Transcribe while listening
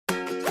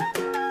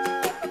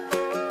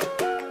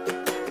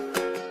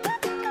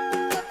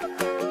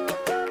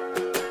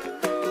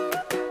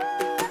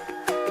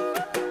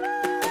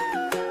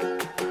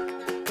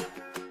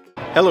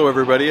Hello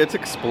everybody, it's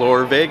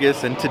Explore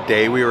Vegas, and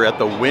today we are at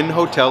the Wynn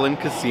Hotel and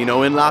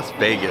Casino in Las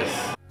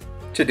Vegas.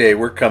 Today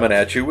we're coming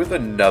at you with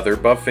another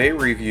buffet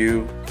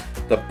review.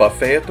 The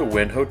buffet at the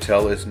Wynn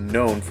Hotel is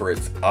known for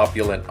its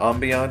opulent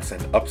ambiance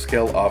and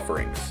upscale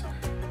offerings.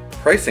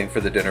 Pricing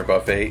for the dinner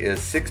buffet is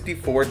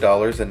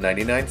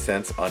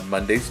 $64.99 on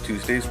Mondays,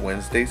 Tuesdays,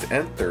 Wednesdays,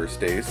 and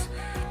Thursdays.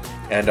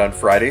 And on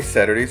Fridays,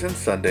 Saturdays, and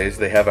Sundays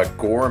they have a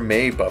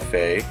gourmet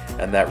buffet,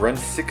 and that runs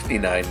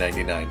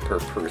 $69.99 per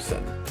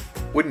person.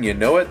 Wouldn't you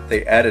know it,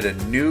 they added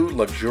a new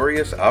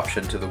luxurious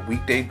option to the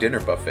weekday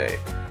dinner buffet.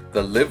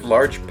 The Live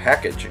Large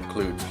package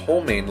includes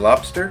whole MAINE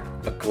lobster,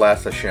 a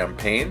glass of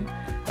champagne,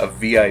 a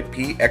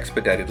VIP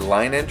expedited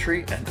line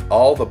entry, and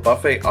all the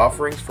buffet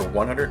offerings for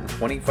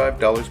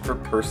 $125 per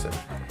person.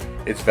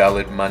 It's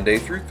valid Monday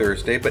through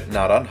Thursday, but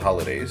not on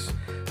holidays.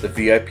 The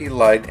VIP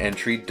line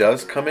entry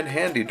does come in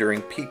handy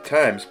during peak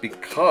times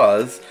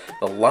because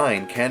the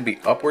line can be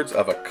upwards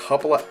of a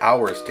couple of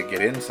hours to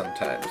get in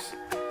sometimes.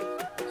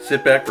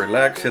 Sit back,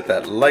 relax, hit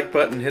that like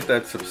button, hit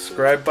that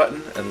subscribe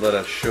button, and let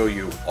us show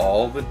you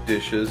all the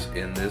dishes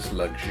in this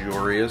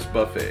luxurious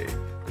buffet.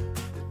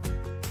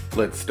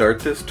 Let's start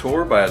this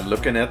tour by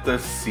looking at the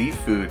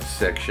seafood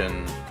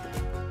section.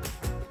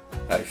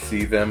 I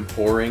see them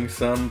pouring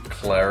some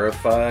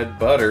clarified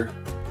butter,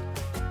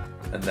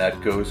 and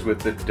that goes with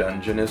the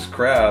Dungeness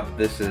crab.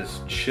 This is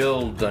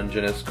chilled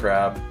Dungeness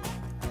crab.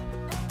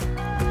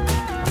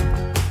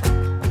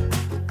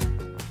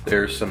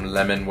 There's some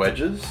lemon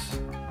wedges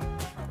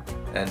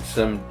and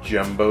some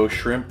jumbo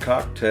shrimp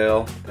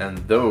cocktail, and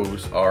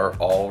those are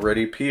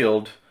already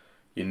peeled.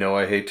 You know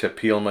I hate to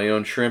peel my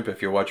own shrimp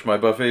if you watch my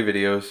buffet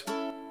videos.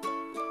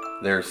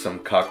 There's some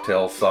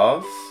cocktail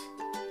sauce.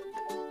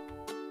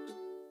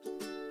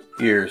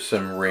 Here's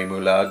some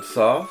remoulade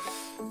sauce.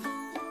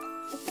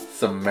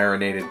 Some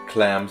marinated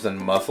clams and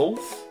mussels.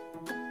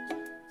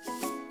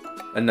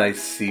 A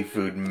nice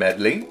seafood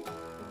medley.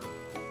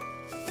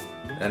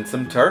 And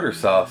some tartar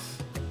sauce.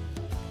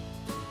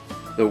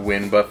 The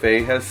Wynn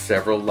buffet has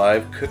several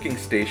live cooking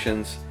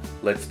stations.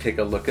 Let's take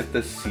a look at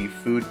the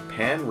seafood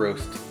pan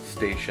roast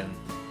station.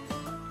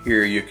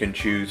 Here you can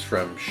choose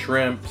from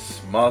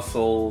shrimps,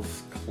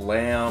 mussels,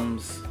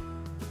 clams.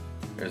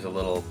 There's a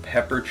little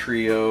pepper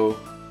trio,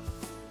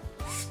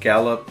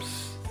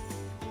 scallops,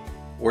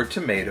 or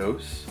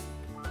tomatoes.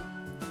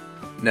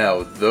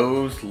 Now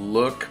those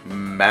look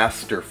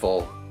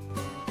masterful.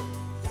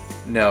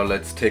 Now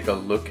let's take a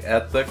look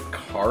at the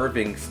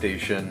carving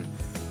station.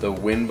 The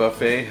Wynn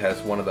buffet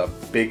has one of the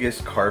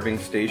biggest carving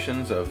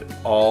stations of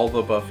all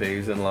the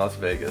buffets in Las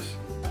Vegas.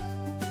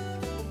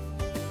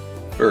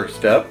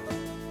 First up,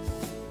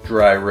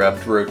 dry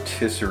rubbed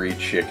rotisserie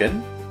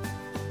chicken.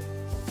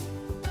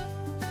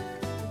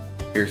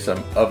 Here's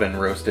some oven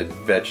roasted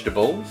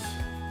vegetables.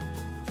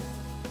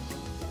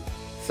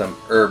 Some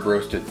herb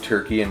roasted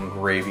turkey and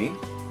gravy.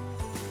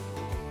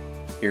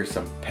 Here's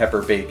some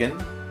pepper bacon,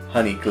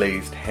 honey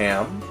glazed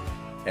ham,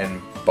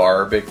 and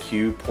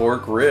barbecue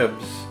pork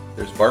ribs.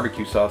 There's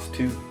barbecue sauce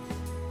too.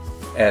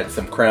 Add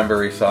some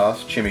cranberry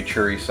sauce,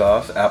 chimichurri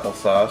sauce,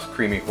 applesauce,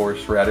 creamy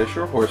horseradish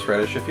or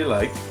horseradish if you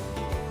like.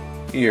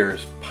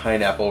 Here's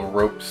pineapple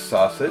rope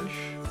sausage,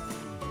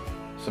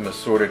 some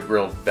assorted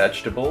grilled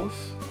vegetables,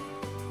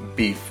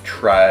 beef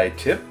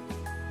tri-tip.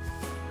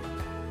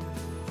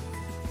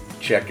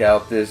 Check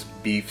out this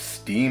beef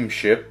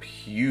steamship,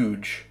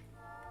 huge.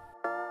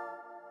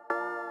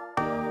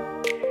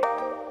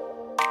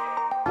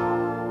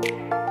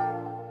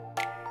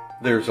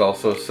 There's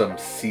also some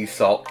sea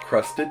salt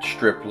crusted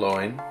strip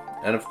loin,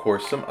 and of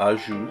course some au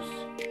jus.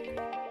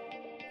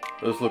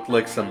 Those look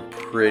like some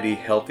pretty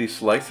healthy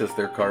slices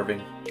they're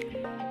carving.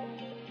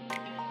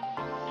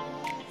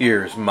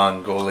 Here's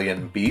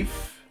Mongolian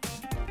beef.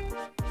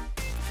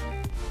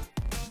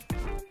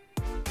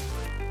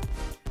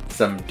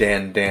 Some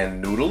dan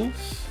dan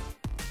noodles.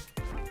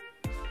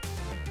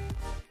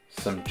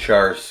 Some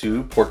char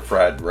siu pork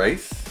fried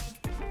rice.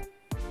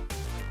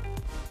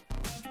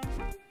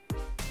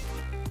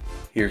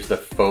 Here's the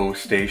pho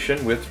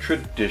station with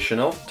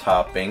traditional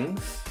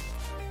toppings.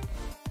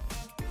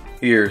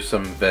 Here's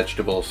some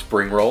vegetable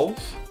spring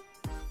rolls.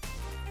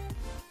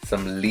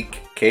 Some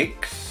leek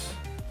cakes.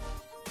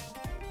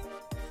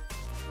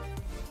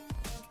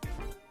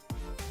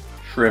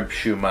 Shrimp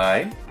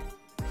shumai.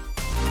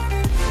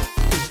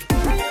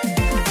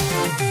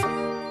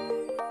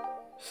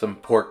 Some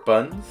pork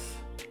buns.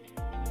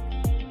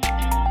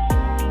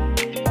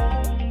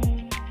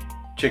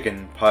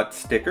 Chicken pot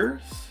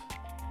stickers.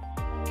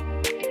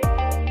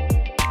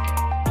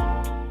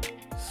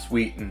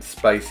 Sweet and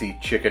spicy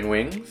chicken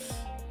wings.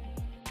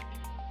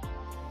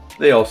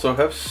 They also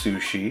have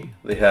sushi.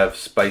 They have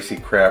spicy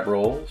crab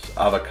rolls,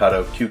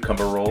 avocado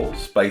cucumber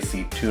rolls,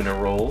 spicy tuna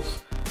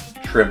rolls,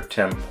 shrimp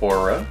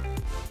tempura,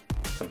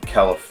 some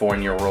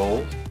California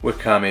rolls,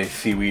 wakame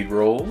seaweed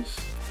rolls,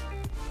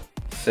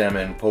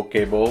 salmon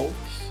poke bowls.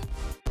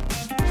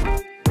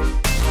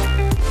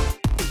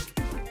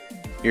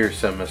 Here's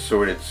some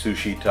assorted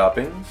sushi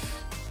toppings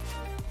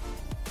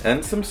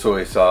and some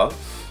soy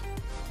sauce.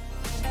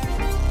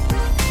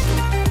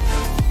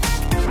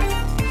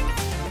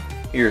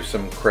 Here's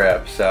some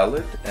crab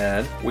salad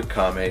and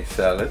wakame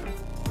salad.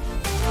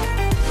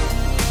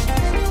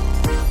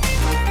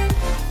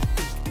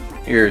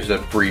 Here's a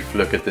brief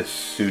look at the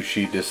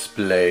sushi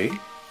display.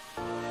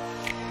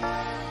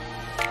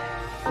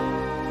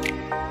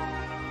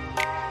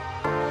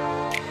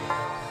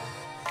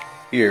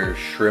 Here's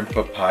shrimp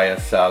papaya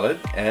salad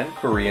and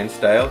Korean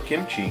style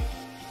kimchi.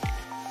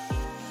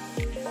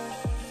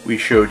 We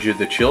showed you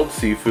the chilled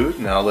seafood.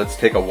 Now let's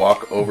take a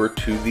walk over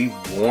to the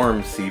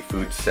warm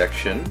seafood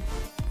section.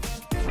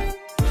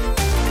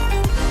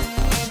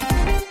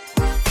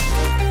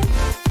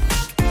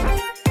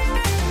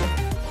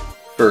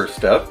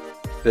 First up,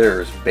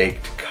 there's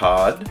baked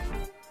cod,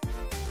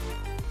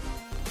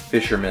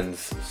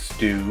 fisherman's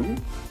stew,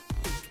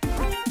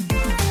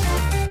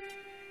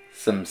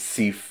 some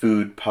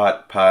seafood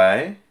pot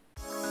pie.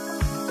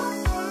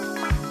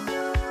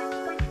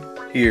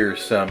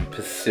 Here's some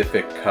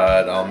Pacific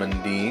cod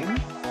almondine.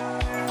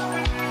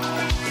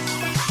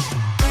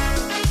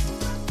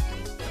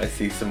 I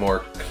see some more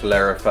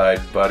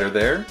clarified butter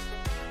there.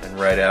 And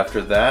right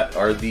after that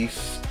are the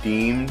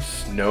steamed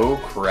snow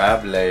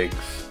crab legs.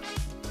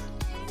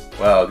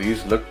 Wow,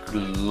 these look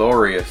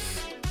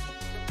glorious.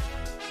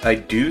 I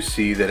do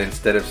see that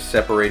instead of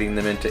separating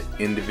them into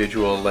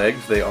individual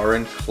legs, they are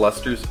in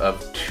clusters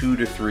of 2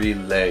 to 3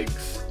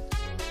 legs.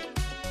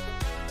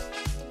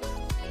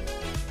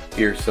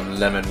 Here's some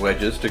lemon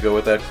wedges to go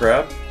with that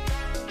crab.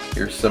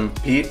 Here's some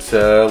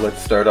pizza.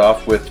 Let's start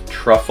off with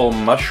truffle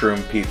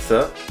mushroom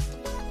pizza.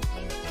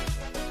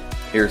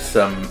 Here's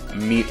some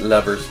meat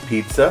lovers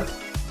pizza.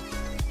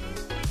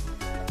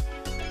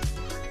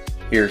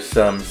 Here's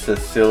some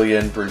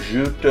Sicilian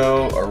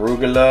prosciutto,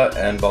 arugula,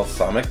 and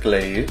balsamic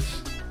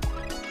glaze.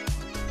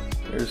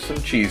 Here's some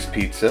cheese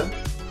pizza.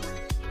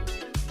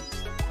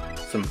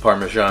 Some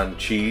Parmesan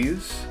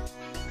cheese.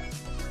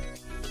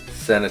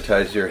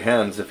 Sanitize your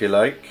hands if you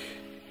like.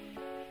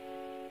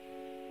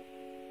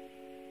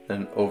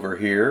 And over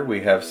here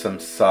we have some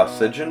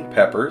sausage and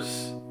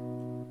peppers.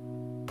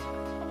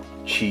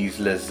 Cheese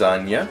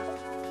lasagna.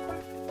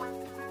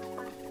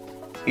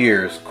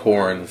 Here's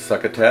corn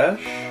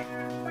succotash.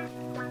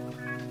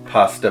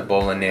 Pasta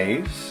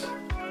bolognese.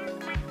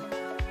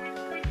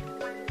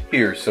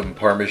 Here's some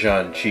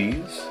Parmesan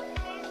cheese.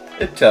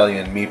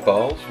 Italian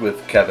meatballs with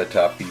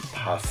cavatappi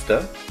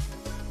pasta.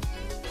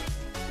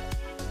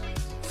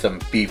 Some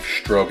beef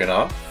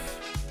stroganoff.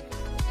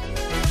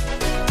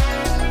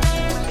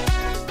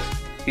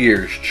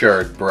 Here's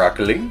charred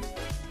broccoli.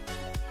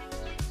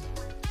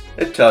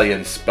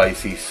 Italian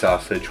spicy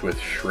sausage with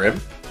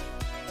shrimp.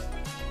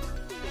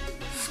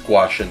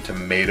 Squash and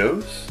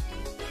tomatoes.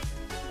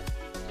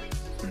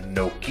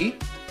 Gnocchi.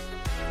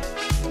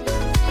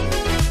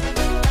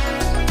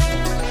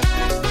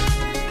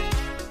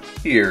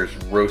 Here's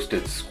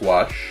roasted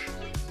squash.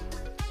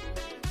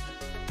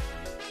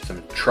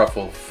 Some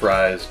truffle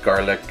fries,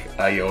 garlic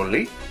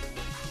aioli.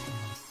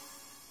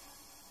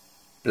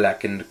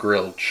 Blackened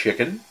grilled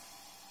chicken.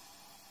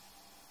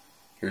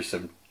 Here's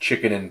some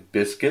chicken and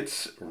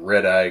biscuits,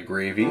 red eye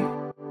gravy.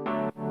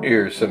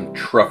 Here's some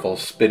truffle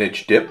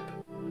spinach dip.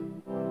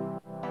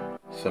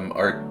 Some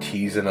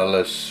artisanal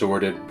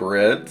assorted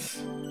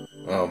breads.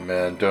 Oh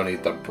man, don't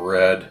eat the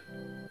bread.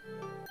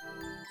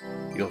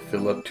 You'll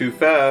fill up too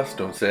fast.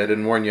 Don't say I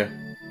didn't warn you.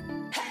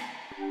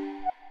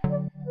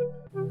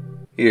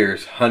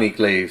 Here's honey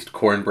glazed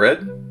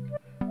cornbread.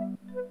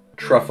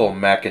 Truffle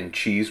mac and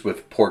cheese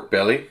with pork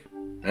belly.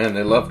 And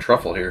they love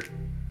truffle here.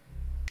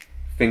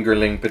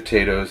 Fingerling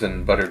potatoes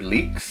and buttered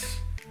leeks.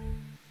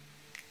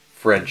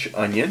 French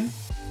onion.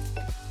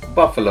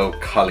 Buffalo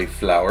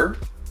cauliflower.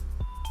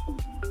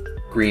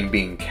 Green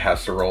bean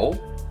casserole.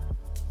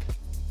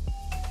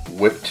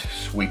 Whipped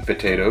sweet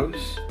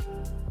potatoes.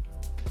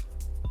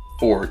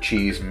 4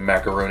 cheese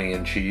macaroni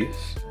and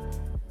cheese.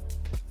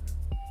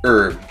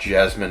 Herb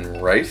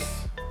jasmine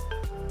rice.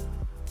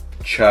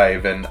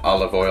 Chive and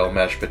olive oil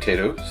mashed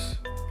potatoes.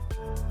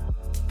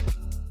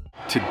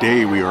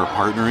 Today we are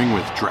partnering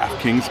with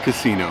DraftKings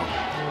Casino.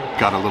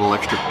 Got a little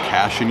extra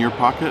cash in your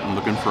pocket and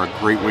looking for a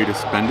great way to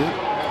spend it?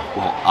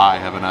 Well, I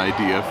have an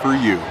idea for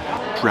you.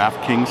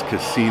 DraftKings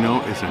Casino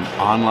is an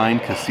online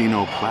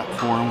casino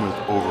platform with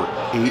over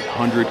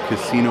 800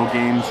 casino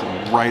games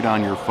right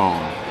on your phone.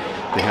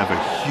 They have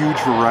a huge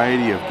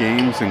variety of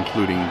games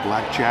including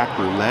blackjack,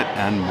 roulette,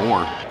 and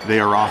more. They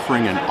are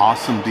offering an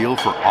awesome deal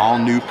for all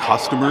new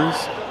customers.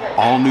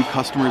 All new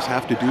customers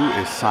have to do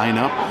is sign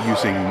up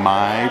using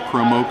my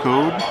promo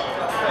code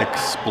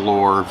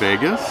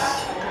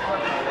EXPLOREVEGAS.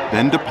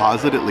 Then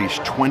deposit at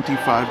least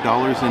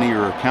 $25 into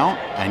your account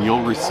and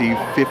you'll receive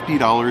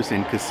 $50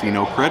 in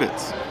casino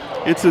credits.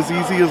 It's as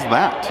easy as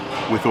that.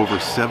 With over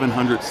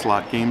 700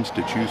 slot games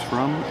to choose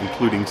from,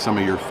 including some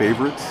of your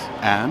favorites,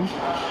 and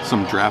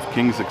some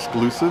DraftKings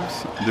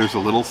exclusives, there's a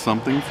little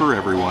something for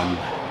everyone.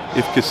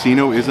 If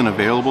casino isn't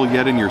available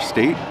yet in your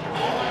state,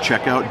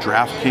 check out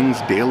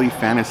DraftKings Daily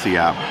Fantasy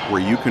app,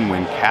 where you can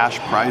win cash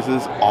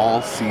prizes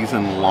all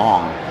season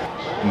long.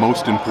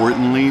 Most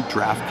importantly,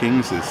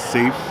 DraftKings is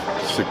safe,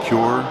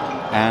 secure,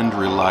 and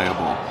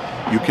reliable.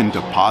 You can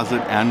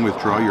deposit and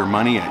withdraw your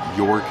money at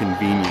your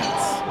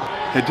convenience.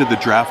 Head to the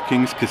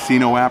DraftKings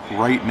Casino app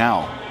right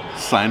now.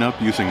 Sign up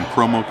using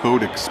promo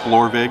code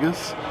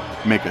EXPLOREVEGAS,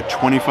 make a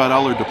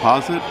 $25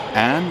 deposit,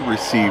 and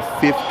receive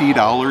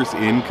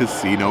 $50 in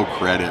casino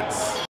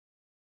credits.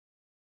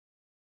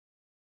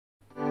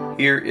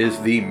 Here is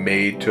the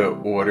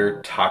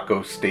made-to-order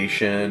taco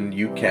station.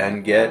 You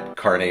can get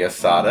carne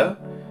asada,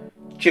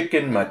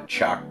 chicken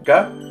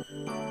machaca,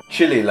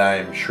 chili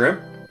lime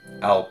shrimp,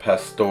 al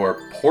pastor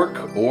pork,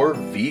 or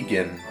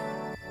vegan.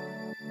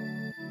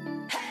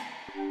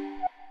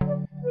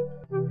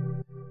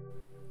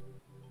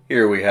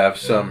 Here we have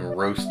some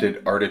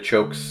roasted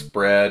artichoke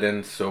spread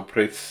and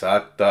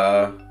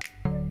soppressata.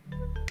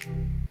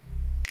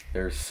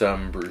 There's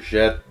some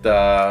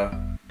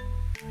bruschetta.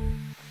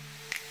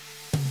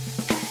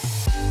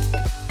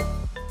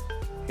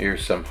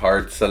 Here's some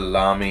hard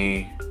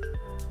salami.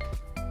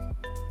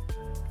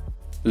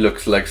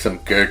 Looks like some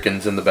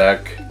gherkins in the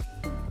back.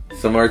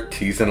 Some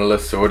artisanal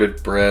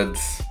assorted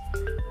breads.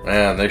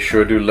 Man, they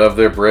sure do love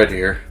their bread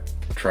here.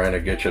 Trying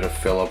to get you to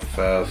fill up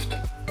fast.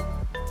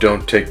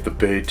 Don't take the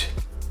bait.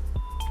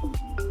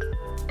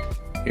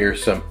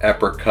 Here's some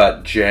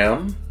apricot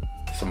jam.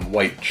 Some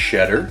white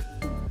cheddar.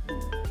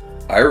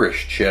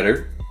 Irish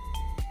cheddar.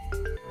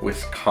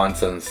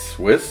 Wisconsin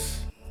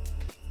Swiss.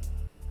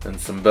 And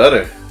some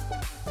butter.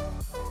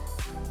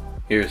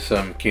 Here's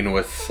some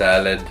quinoa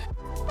salad.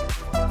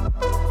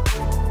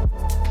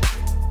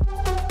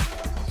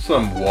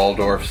 Some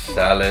Waldorf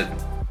salad.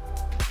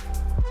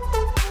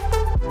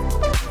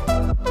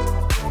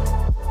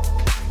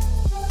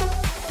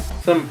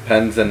 Some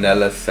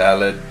panzanella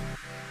salad.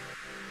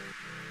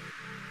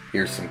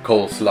 Here's some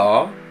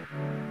coleslaw.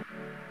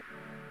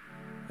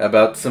 How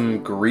about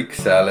some Greek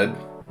salad?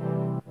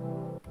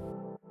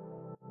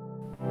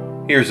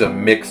 Here's a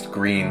mixed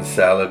green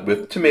salad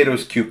with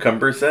tomatoes,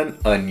 cucumbers, and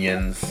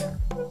onions.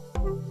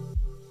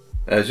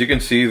 As you can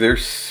see, they're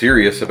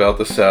serious about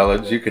the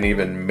salads. You can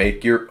even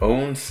make your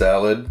own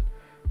salad.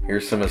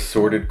 Here's some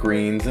assorted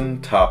greens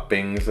and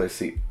toppings. I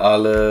see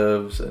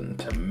olives and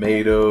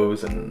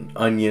tomatoes and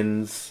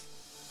onions.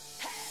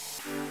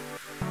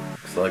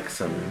 Looks like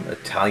some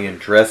Italian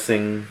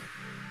dressing.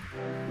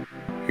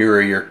 Here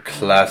are your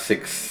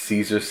classic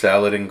Caesar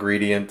salad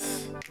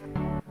ingredients.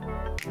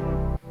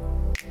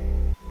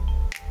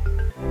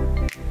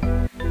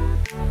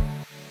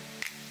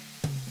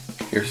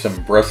 Here's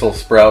some Brussels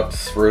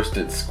sprouts,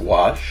 roasted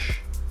squash,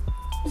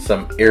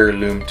 some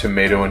heirloom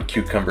tomato and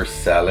cucumber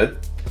salad.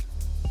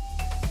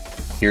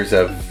 Here's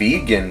a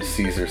vegan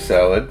Caesar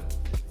salad,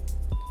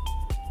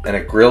 and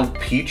a grilled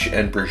peach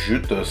and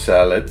prosciutto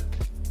salad.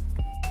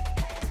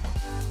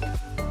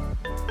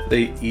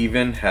 They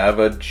even have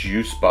a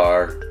juice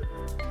bar.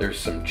 There's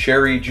some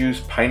cherry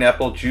juice,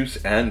 pineapple juice,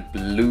 and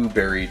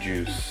blueberry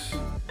juice.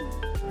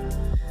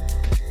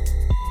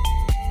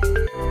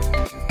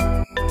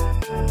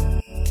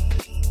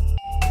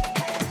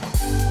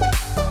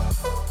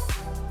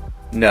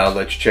 Now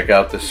let's check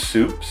out the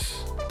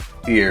soups.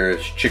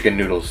 Here's chicken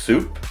noodle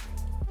soup,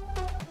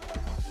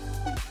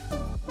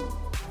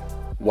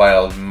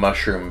 wild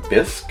mushroom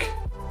bisque.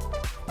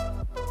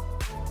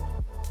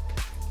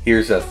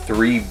 Here's a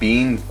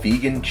 3-bean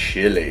vegan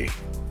chili.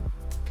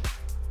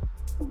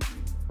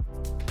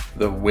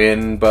 The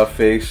Wynn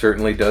buffet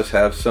certainly does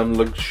have some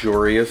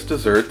luxurious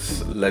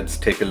desserts. Let's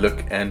take a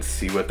look and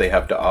see what they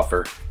have to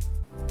offer.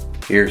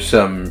 Here's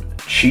some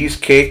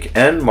cheesecake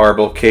and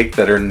marble cake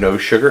that are no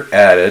sugar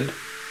added.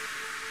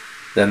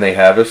 Then they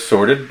have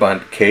assorted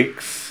bundt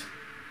cakes.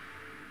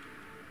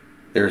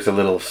 There's a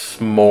little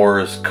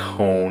s'mores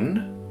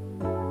cone.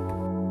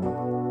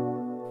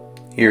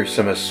 Here's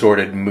some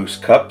assorted mousse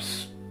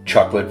cups.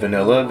 Chocolate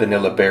vanilla,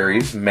 vanilla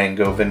berries,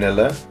 mango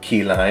vanilla,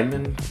 key lime,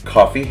 and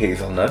coffee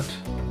hazelnut.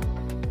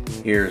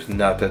 Here's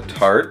nata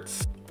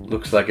tarts.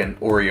 Looks like an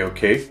Oreo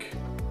cake.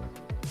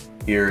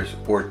 Here's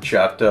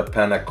horchata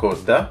panna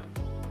cotta.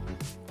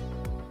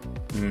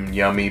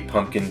 Yummy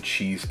pumpkin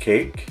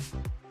cheesecake.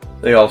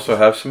 They also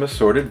have some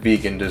assorted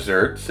vegan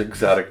desserts,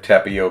 exotic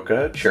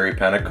tapioca, cherry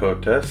panna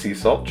cotta, sea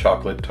salt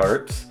chocolate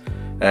tarts,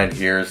 and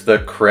here's the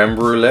creme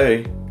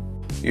brulee.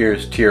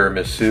 Here's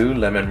tiramisu,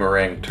 lemon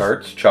meringue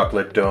tarts,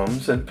 chocolate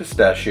domes, and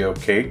pistachio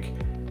cake,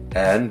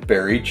 and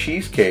berry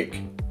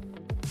cheesecake.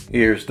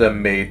 Here's the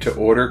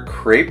made-to-order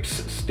crepes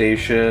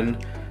station.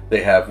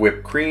 They have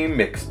whipped cream,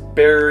 mixed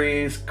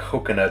berries,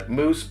 coconut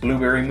mousse,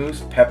 blueberry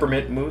mousse,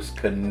 peppermint mousse,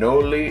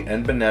 cannoli,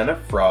 and banana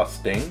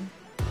frosting.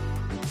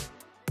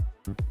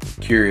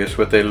 Curious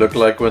what they look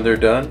like when they're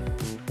done?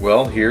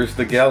 Well, here's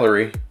the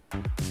gallery.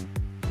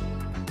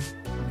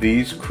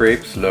 These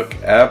crepes look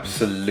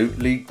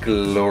absolutely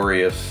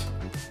glorious.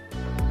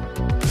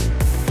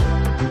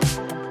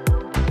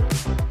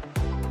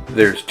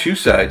 There's two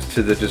sides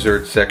to the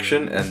dessert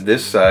section, and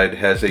this side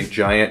has a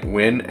giant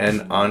Wynn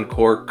and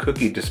Encore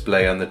cookie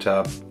display on the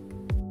top.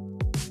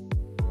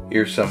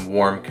 Here's some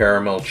warm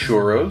caramel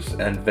churros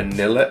and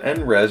vanilla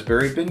and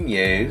raspberry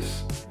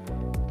beignets.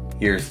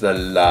 Here's the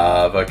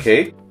lava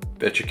cake.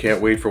 Bet you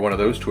can't wait for one of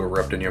those to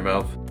erupt in your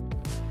mouth.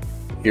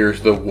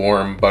 Here's the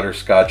warm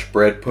butterscotch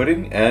bread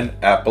pudding and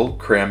apple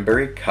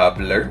cranberry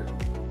cobbler.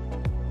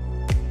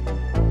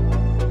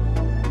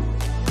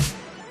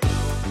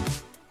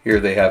 Here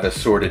they have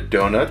assorted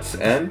donuts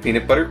and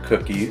peanut butter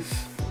cookies.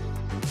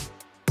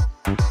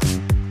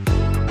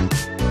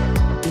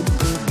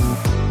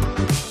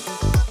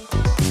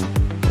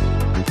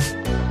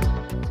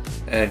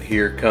 And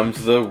here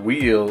comes the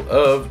wheel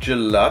of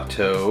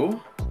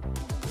gelato.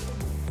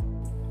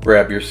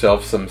 Grab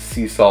yourself some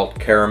sea salt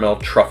caramel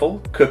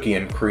truffle, cookie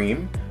and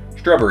cream,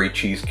 strawberry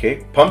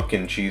cheesecake,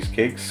 pumpkin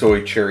cheesecake,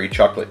 soy cherry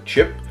chocolate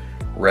chip,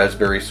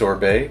 raspberry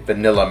sorbet,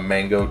 vanilla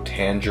mango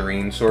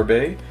tangerine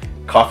sorbet,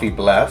 coffee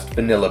blast,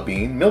 vanilla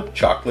bean, milk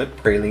chocolate,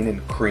 praline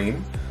and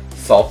cream,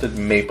 salted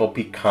maple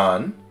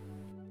pecan.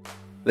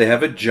 They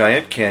have a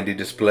giant candy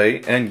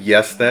display, and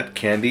yes, that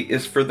candy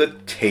is for the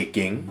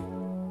taking.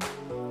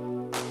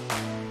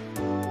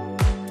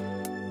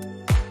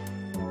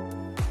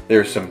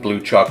 There's some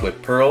blue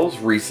chocolate pearls,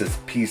 Reese's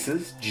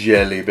Pieces,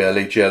 Jelly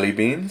Belly jelly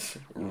beans,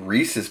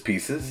 Reese's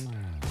Pieces,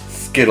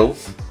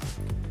 Skittles,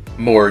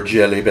 more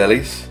Jelly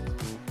Bellies,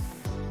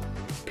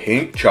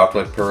 pink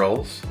chocolate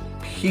pearls,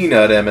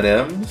 peanut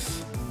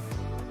M&Ms.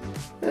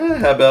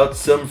 How about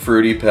some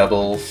Fruity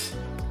Pebbles?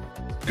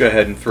 Go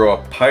ahead and throw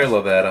a pile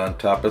of that on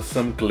top of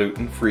some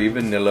gluten-free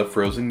vanilla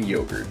frozen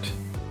yogurt.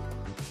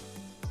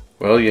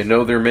 Well, you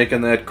know they're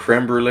making that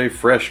creme brulee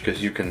fresh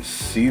because you can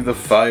see the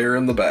fire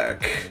in the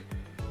back.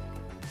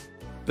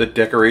 The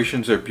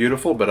decorations are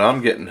beautiful, but I'm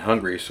getting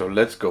hungry, so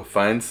let's go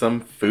find some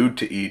food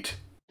to eat.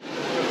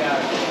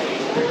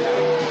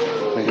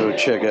 I go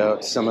check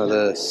out some of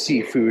the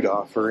seafood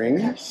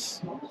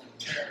offerings.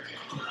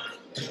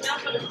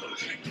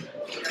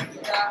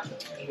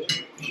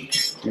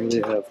 Here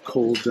they have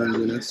cold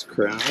Dungeness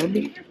crab.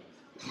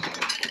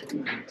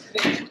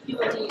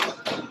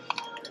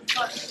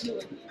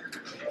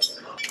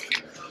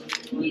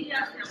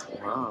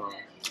 Wow.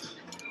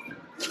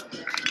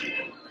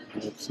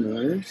 That's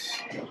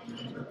nice.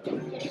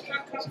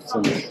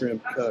 Some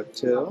shrimp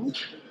cocktail.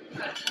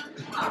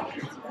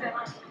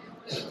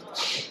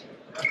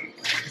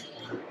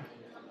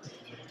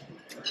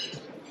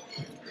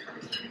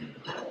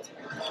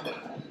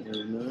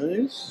 Very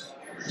nice.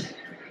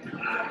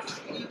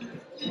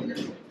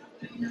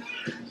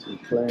 Some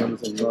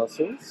clams and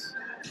mussels.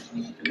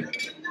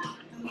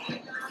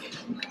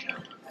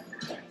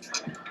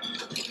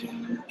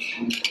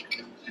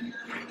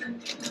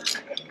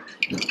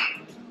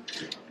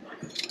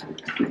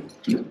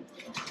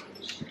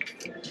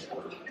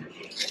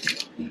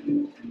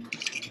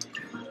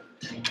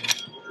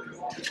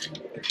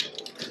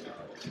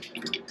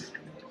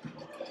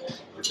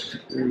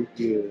 Very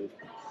good.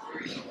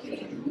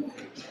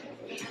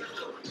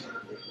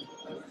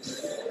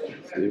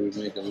 They would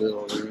make a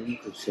little room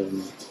for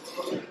some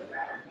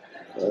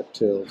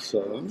cocktail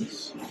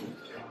sauce.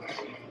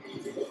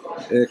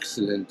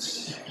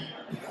 Excellent.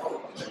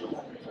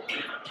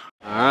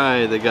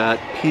 Alright, they got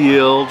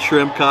peeled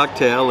shrimp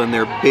cocktail and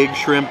they're big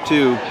shrimp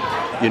too.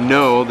 You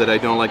know that I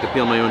don't like to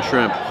peel my own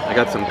shrimp. I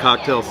got some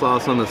cocktail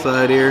sauce on the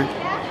side here.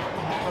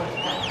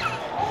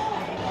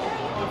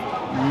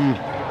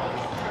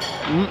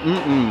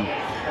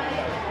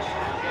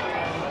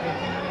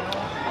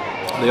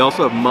 They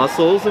also have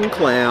mussels and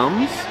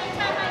clams.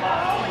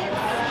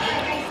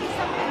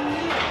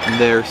 And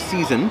they're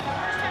seasoned.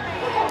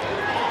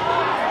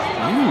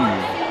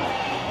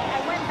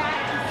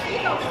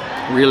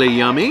 Really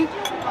yummy.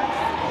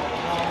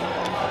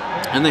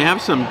 And they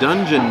have some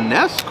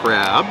Dungeness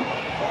crab.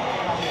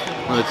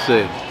 Let's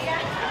see.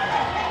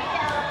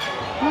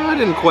 Well, it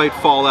didn't quite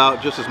fall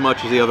out just as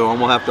much as the other one.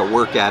 We'll have to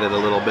work at it a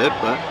little bit,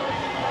 but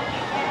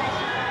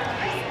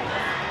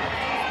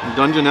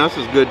Dungeness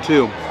is good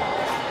too.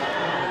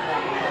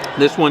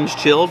 This one's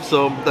chilled,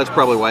 so that's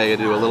probably why I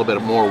do a little bit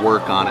of more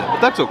work on it,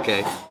 but that's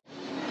okay.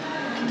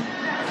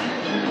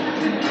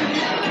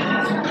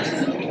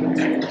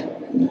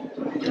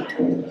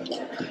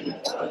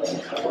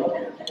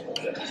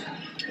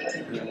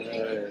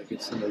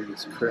 Get some of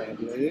these crab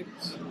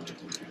legs.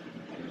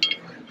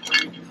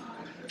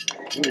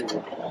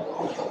 Ooh.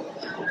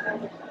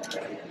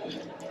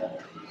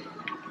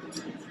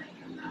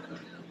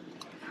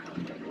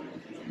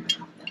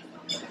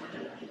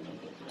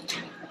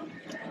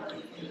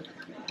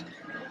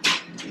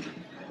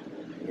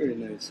 Very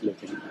nice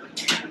looking.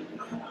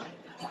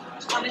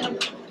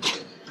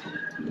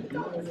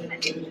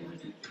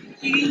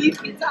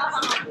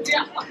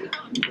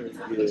 Very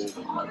good.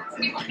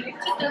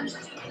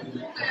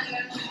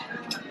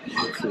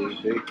 Let's see,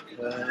 baked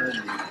cod and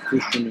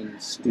fisherman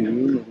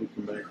stew. We'll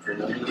come back for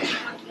another.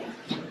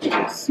 And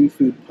a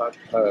seafood pot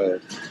pie.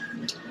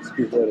 Let's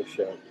give that a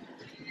shot.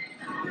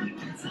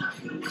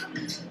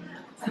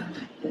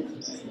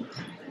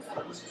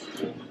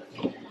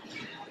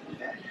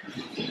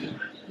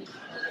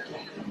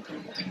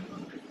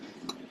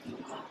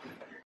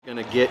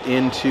 Gonna get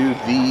into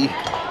the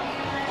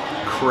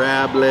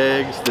crab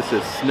legs. This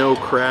is snow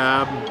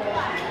crab.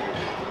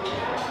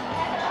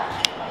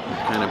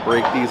 Kind of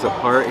break these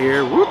apart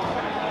here. Whoop!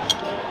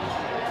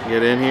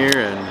 Get in here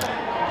and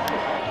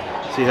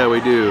See how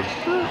we do.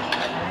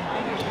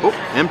 Oh,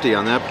 empty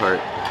on that part.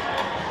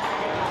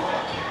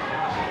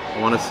 I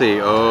want to see.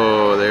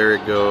 Oh, there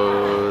it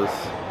goes.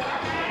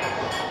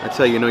 That's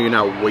how you know you're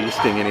not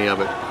wasting any of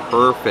it.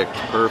 Perfect,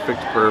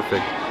 perfect,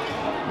 perfect.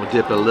 We'll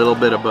dip a little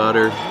bit of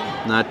butter,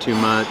 not too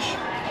much.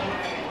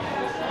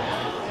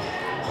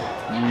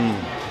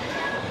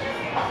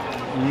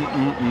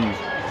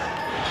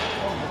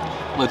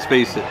 Let's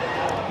face it,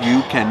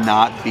 you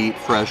cannot beat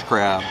fresh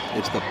crab.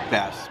 It's the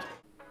best.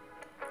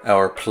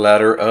 Our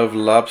platter of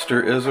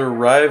lobster is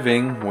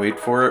arriving. Wait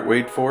for it,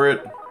 wait for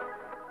it.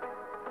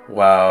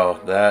 Wow,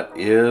 that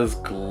is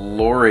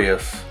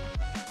glorious.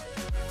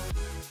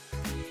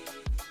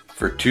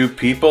 For 2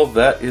 people,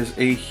 that is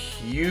a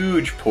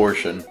huge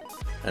portion.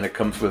 And it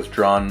comes with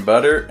drawn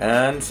butter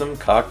and some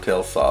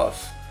cocktail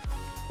sauce.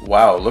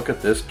 Wow, look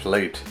at this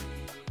plate.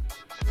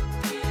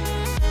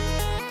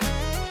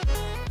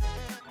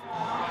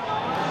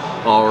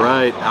 All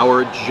right,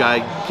 our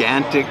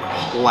gigantic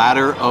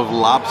platter of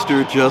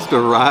lobster just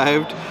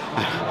arrived.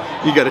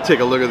 You got to take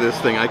a look at this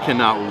thing. I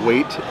cannot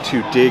wait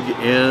to dig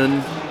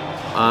in.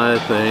 I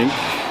think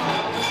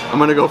I'm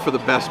gonna go for the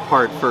best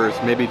part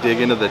first. Maybe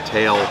dig into the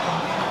tail.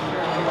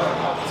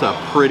 It's a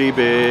pretty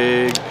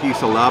big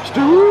piece of lobster.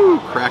 Woo!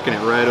 Cracking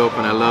it right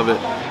open. I love it.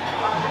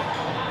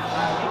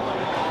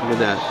 Look at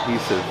that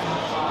piece of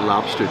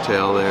lobster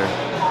tail there.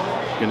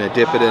 Gonna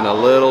dip it in a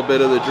little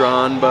bit of the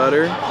drawn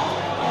butter.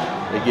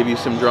 They give you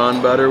some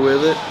drawn butter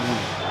with it.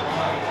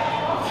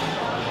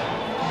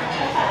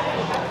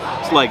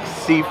 It's like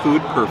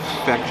seafood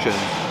perfection.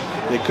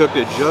 They cooked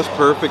it just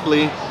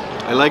perfectly.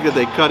 I like that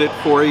they cut it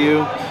for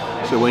you.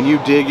 So when you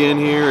dig in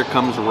here, it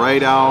comes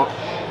right out.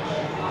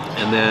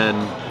 And then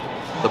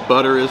the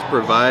butter is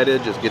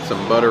provided. Just get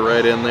some butter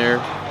right in there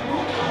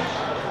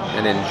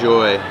and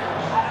enjoy.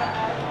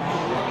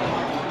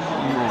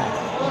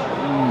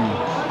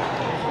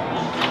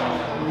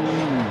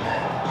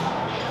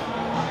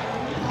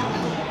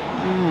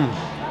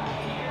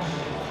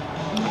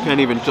 I can't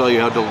even tell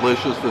you how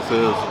delicious this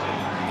is.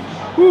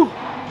 Woo.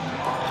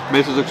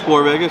 Mrs.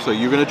 Explore Vegas, are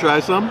you gonna try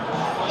some?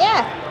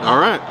 Yeah. All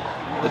right,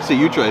 let's see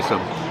you try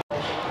some.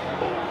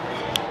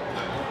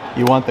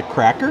 You want the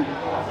cracker?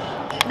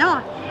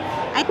 No,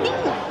 I think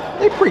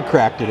they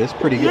pre-cracked it. It's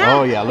pretty good. Yeah.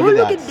 Oh yeah, look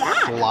at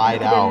that.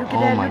 Slide out.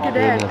 Oh my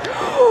goodness.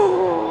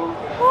 Oh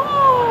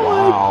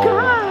wow. my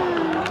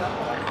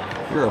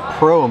God. You're a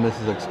pro,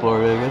 Mrs. Explore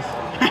Vegas.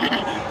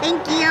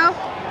 Thank you.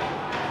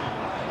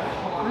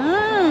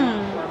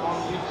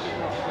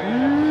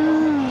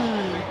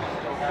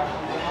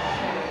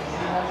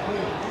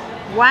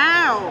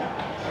 Wow.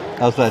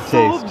 How's that taste?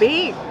 So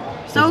big.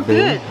 So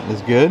good.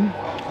 It's good?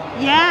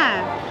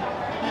 Yeah.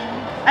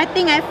 I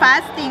think I'm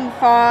fasting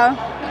for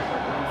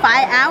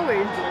 5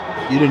 hours.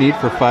 You didn't eat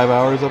for 5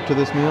 hours up to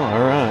this meal?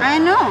 All right. I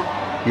know.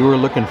 You were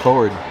looking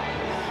forward.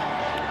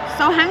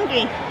 So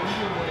hungry.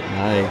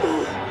 Nice.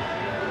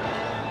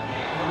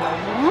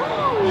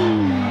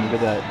 Look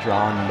at that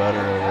drawn butter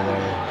over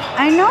there.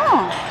 I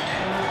know.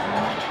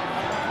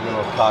 A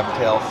little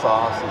cocktail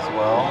sauce as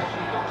well.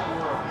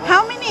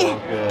 How many? So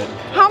good.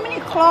 How many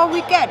claws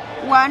we get?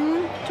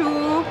 1,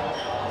 2,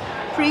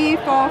 3,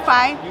 4,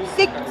 5,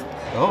 6.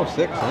 Oh,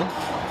 6, huh?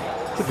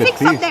 That's a good 6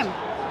 feast. of them.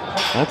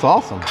 That's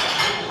awesome.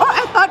 Oh,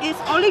 I thought it's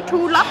only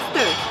 2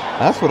 lobsters.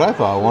 That's what I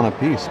thought, 1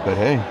 apiece, but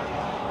hey,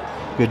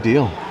 good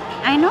deal.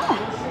 I know.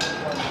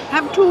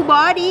 Have 2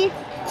 body.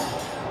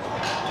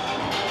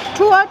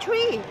 2 or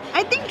 3.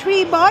 I think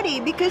 3 body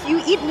because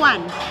you eat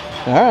 1.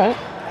 All right.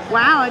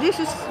 Wow, this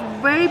is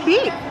very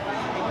big.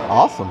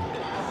 Awesome.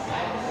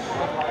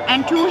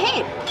 And 2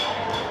 head.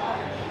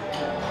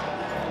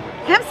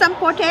 Have some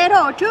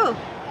potato too.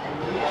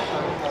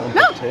 Some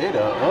No.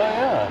 potato. Oh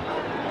yeah.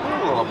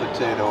 A little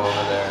potato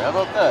over there. How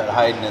about that?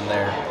 Hiding in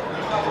there.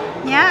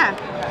 Yeah.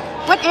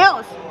 What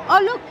else? Oh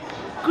look,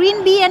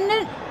 green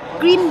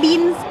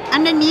beans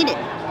underneath it.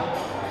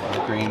 A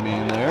green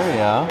bean there,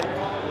 yeah.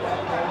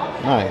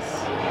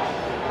 Nice.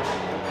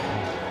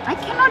 I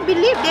cannot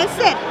believe they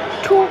said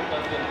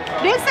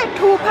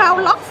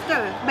 2-pound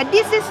lobster, but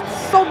this is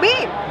so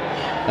big.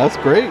 That's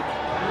great.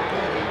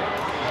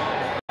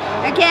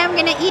 Okay, I'm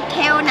gonna eat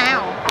tail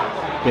now.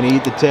 Gonna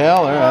eat the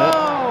tail? All right.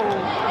 Oh,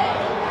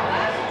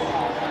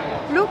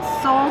 looks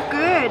so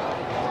good.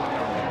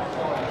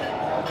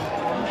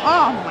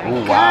 Oh my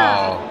Ooh, God.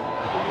 wow.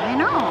 I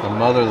know. The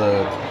mother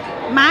load.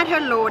 Mother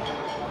load.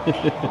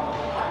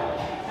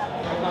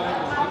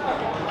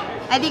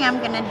 I think I'm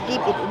gonna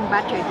dip it in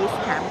butter this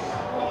time.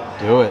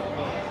 Do it.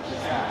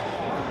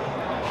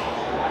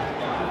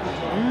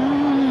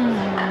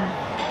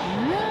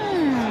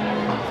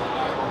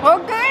 Oh,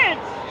 good.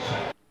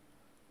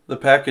 The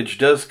package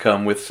does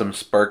come with some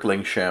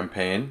sparkling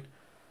champagne.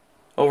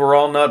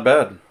 Overall, not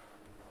bad.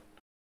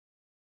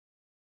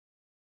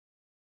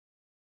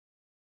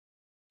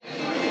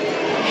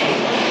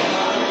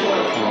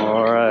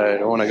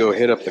 Alright, I want to go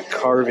hit up the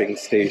carving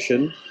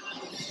station.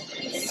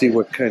 See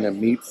what kind of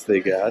meats they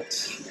got.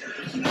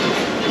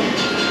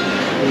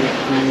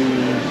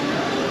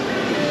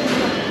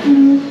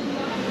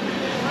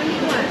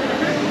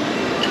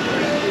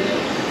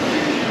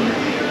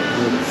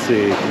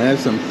 I have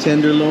some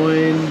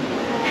tenderloin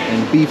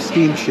and beef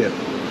steamship.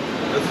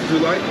 That's what you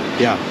like?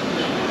 Yeah.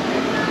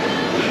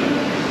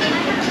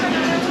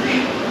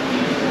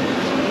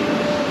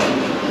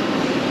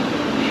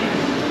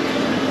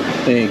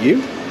 Thank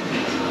you.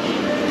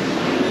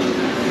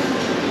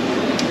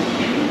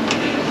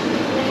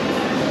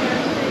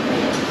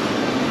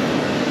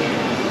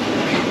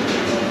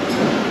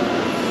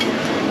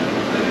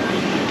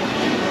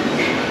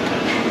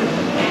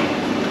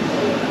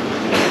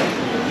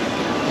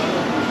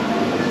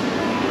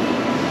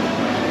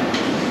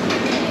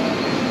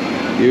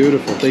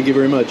 Beautiful. Thank you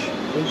very much.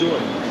 Enjoy.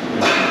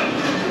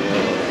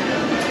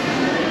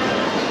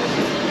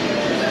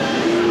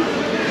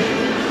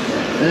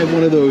 I have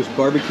one of those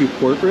barbecue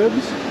pork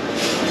ribs.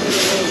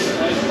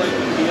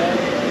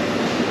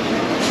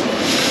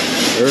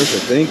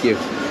 Perfect. Thank you.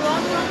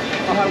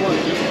 I'll have one.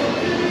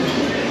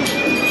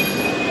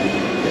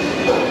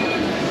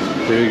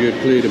 Pretty good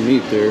plate of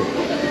meat there.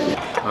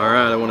 All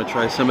right, I want to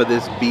try some of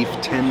this beef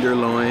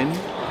tenderloin.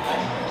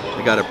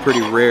 I got a pretty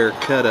rare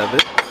cut of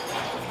it.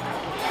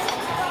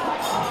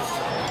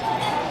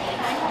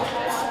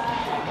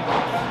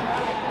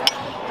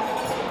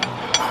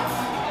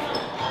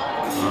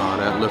 Oh,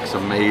 that looks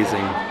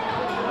amazing.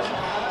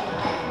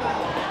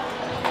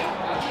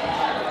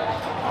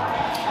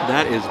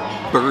 That is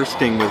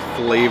bursting with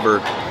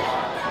flavor.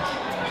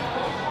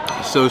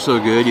 So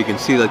good. You can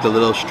see like the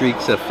little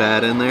streaks of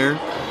fat in there,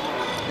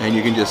 and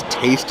you can just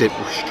taste it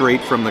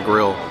straight from the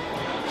grill.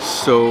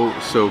 So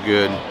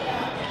good.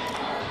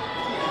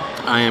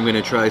 I am going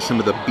to try some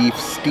of the beef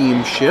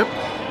steamship.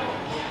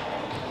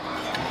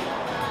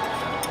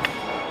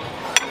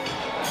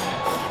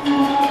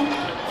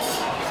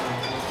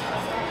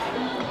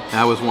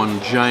 That was one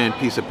giant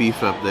piece of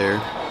beef up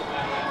there.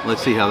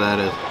 Let's see how that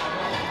is.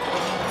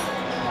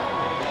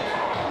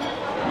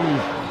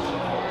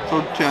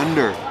 So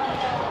tender.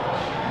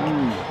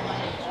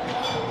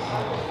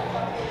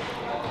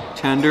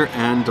 Tender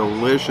and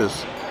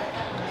delicious.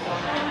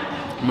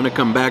 I'm gonna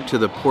come back to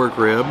the pork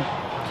rib.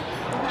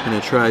 I'm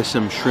gonna try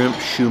some shrimp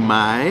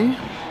shumai.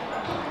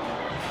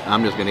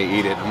 I'm just gonna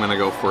eat it. I'm gonna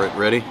go for it.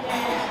 Ready?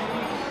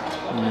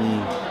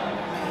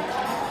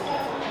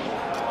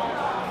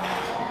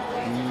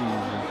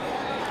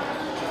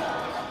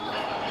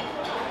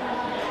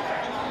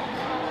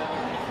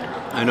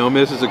 I know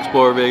Mrs.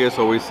 Explorer Vegas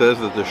always says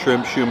that the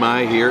shrimp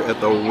shumai here at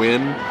the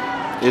Wynn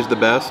is the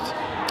best.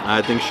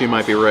 I think she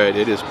might be right.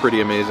 It is pretty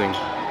amazing.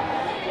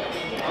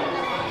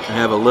 I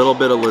have a little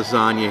bit of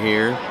lasagna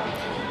here.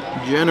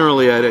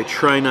 Generally, I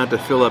try not to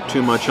fill up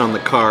too much on the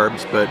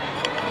carbs, but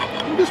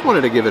I just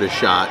wanted to give it a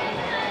shot.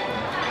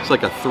 It's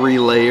like a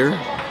 3-layer.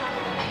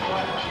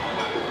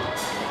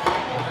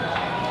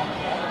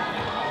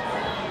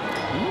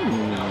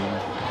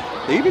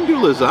 They even do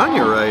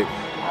lasagna right.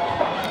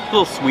 A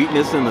little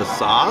sweetness in the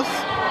sauce,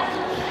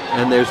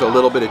 and there's a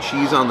little bit of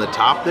cheese on the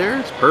top there.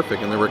 It's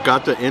perfect, and the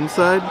ricotta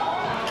inside,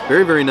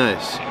 very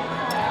nice.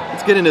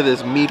 Let's get into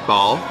this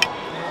meatball.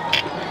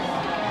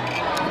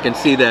 You can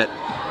see that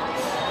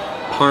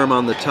parm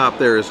on the top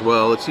there as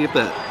well. Let's see if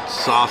that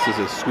sauce is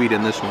as sweet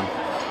in this one.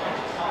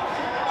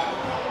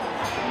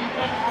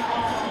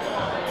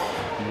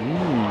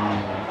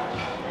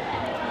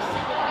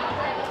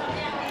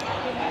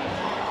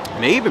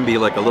 May even be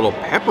like a little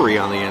peppery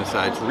on the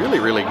inside. It's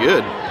really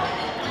good.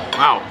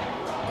 Wow.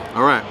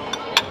 All right.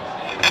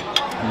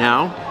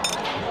 Now,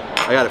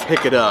 I gotta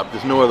pick it up.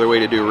 There's no other way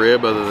to do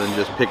rib other than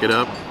just pick it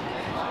up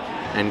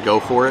and go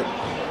for it.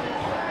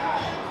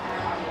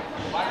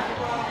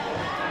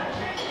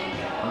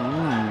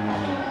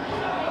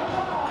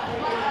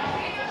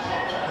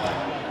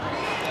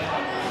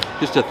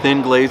 Just a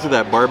thin glaze of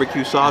that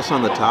barbecue sauce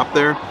on the top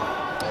there,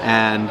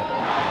 and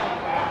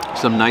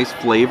some nice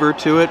flavor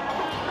to it.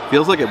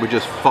 Feels like it would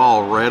just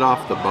fall right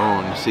off the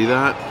bone. See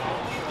that?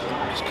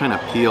 Just kind of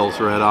peels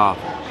right off.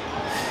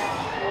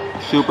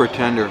 Super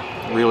tender.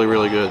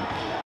 Really good.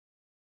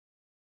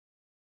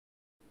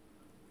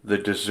 The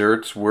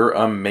desserts were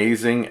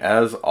amazing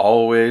as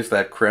always.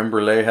 That creme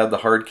brulee had the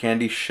hard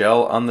candy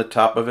shell on the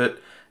top of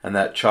it, and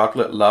that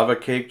chocolate lava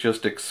cake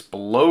just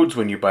explodes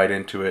when you bite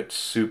into it.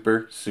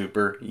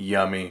 Super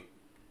yummy.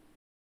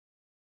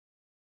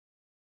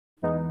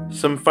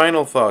 Some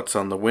final thoughts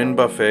on the Wynn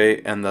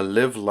Buffet and the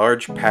Live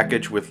Large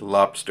package with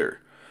lobster.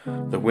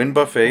 The Wynn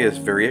Buffet is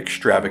very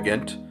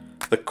extravagant.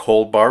 The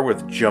cold bar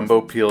with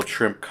jumbo peeled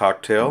shrimp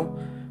cocktail,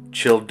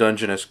 chilled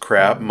Dungeness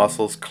crab,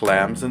 mussels,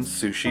 clams, and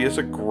sushi is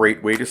a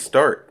great way to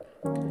start.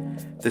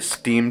 The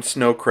steamed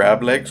snow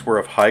crab legs were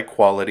of high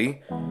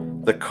quality.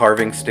 The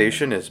carving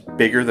station is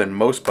bigger than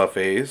most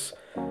buffets.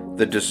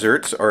 The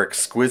desserts are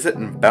exquisite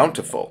and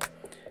bountiful.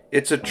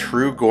 It's a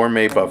true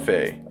gourmet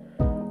buffet.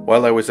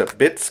 While I was a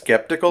bit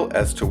skeptical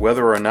as to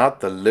whether or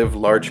not the Live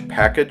Large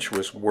package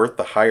was worth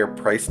the higher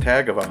price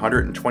tag of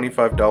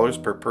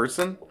 $125 per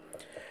person,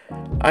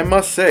 I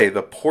must say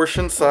the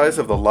portion size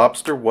of the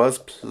lobster was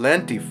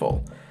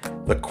plentiful.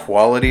 The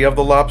quality of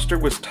the lobster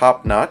was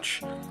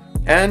top-notch,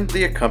 and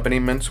the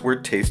accompaniments were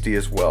tasty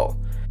as well.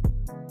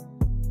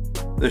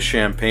 The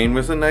champagne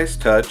was a nice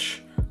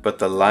touch. but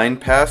the line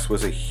pass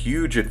was a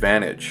huge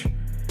advantage.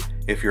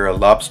 If you're a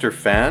lobster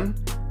fan,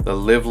 the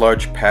Live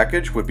Large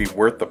package would be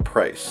worth the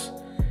price.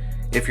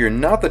 If you're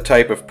not the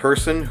type of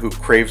person who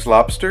craves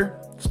lobster,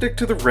 stick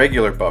to the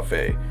regular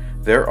buffet.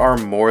 There are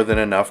more than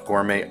enough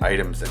gourmet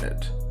items in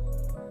it.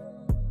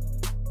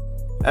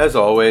 As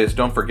always,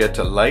 don't forget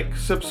to like,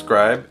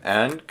 subscribe,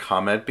 and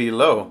comment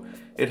below.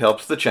 It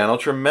helps the channel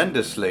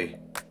tremendously.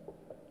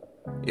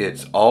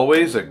 It's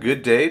always a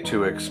good day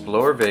to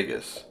explore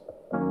Vegas.